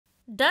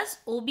Does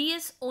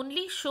OBS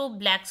only show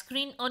black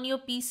screen on your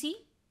PC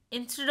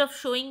instead of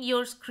showing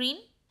your screen?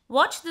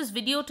 Watch this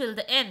video till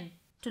the end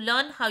to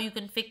learn how you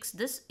can fix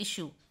this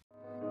issue.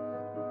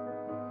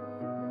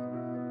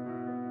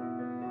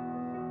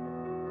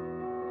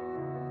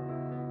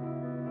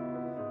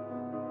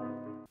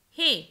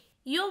 Hey,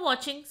 you're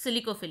watching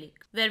Silicophilic,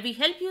 where we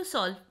help you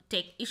solve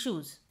tech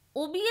issues.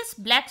 OBS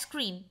black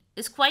screen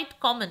is quite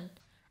common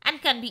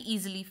and can be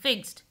easily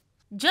fixed.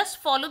 Just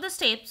follow the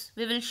steps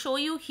we will show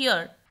you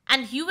here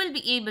and you will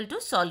be able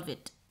to solve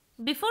it.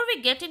 Before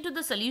we get into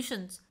the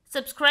solutions,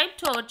 subscribe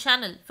to our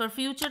channel for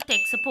future tech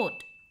support.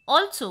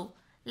 Also,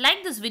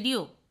 like this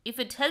video if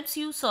it helps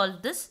you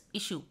solve this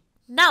issue.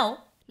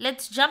 Now,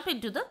 let's jump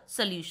into the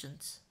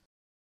solutions.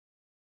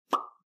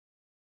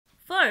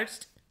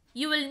 First,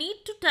 you will need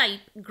to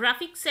type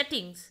graphics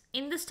settings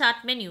in the start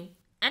menu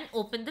and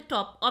open the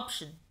top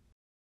option.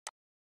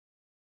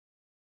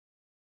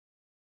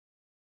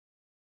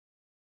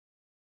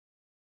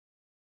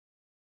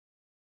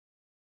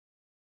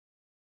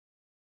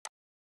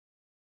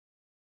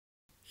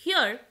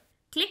 Here,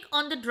 click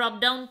on the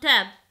drop-down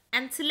tab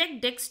and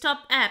select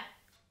Desktop App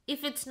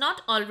if it's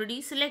not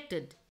already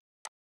selected.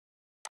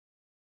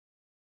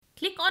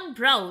 Click on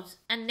Browse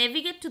and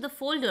navigate to the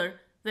folder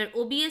where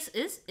OBS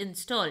is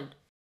installed.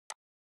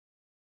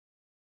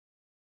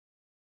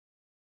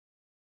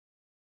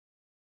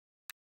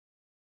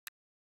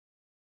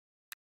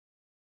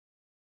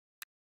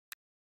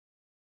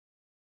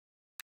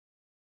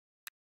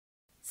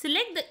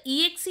 Select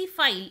the exe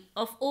file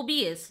of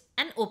OBS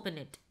and open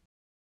it.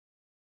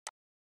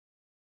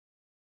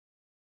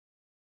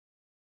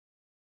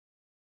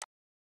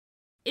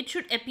 It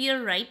should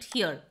appear right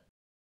here.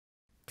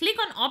 Click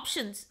on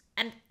Options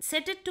and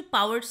set it to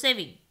Power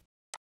Saving.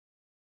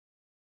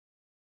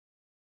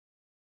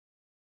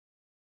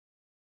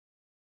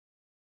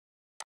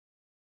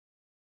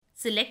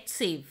 Select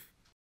Save.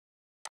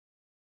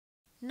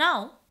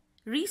 Now,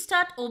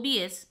 restart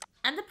OBS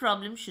and the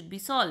problem should be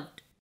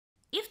solved.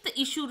 If the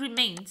issue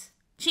remains,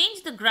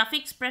 change the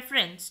graphics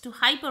preference to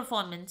high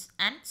performance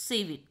and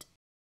save it.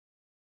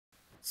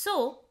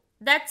 So,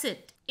 that's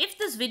it. If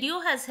this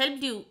video has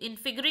helped you in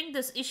figuring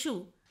this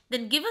issue,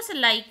 then give us a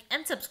like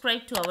and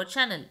subscribe to our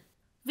channel.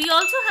 We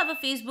also have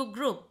a Facebook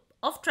group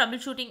of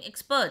troubleshooting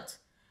experts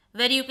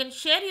where you can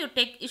share your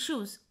tech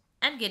issues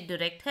and get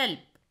direct help.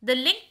 The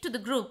link to the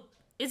group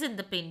is in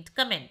the pinned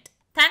comment.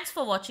 Thanks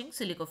for watching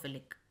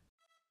Silicophilic.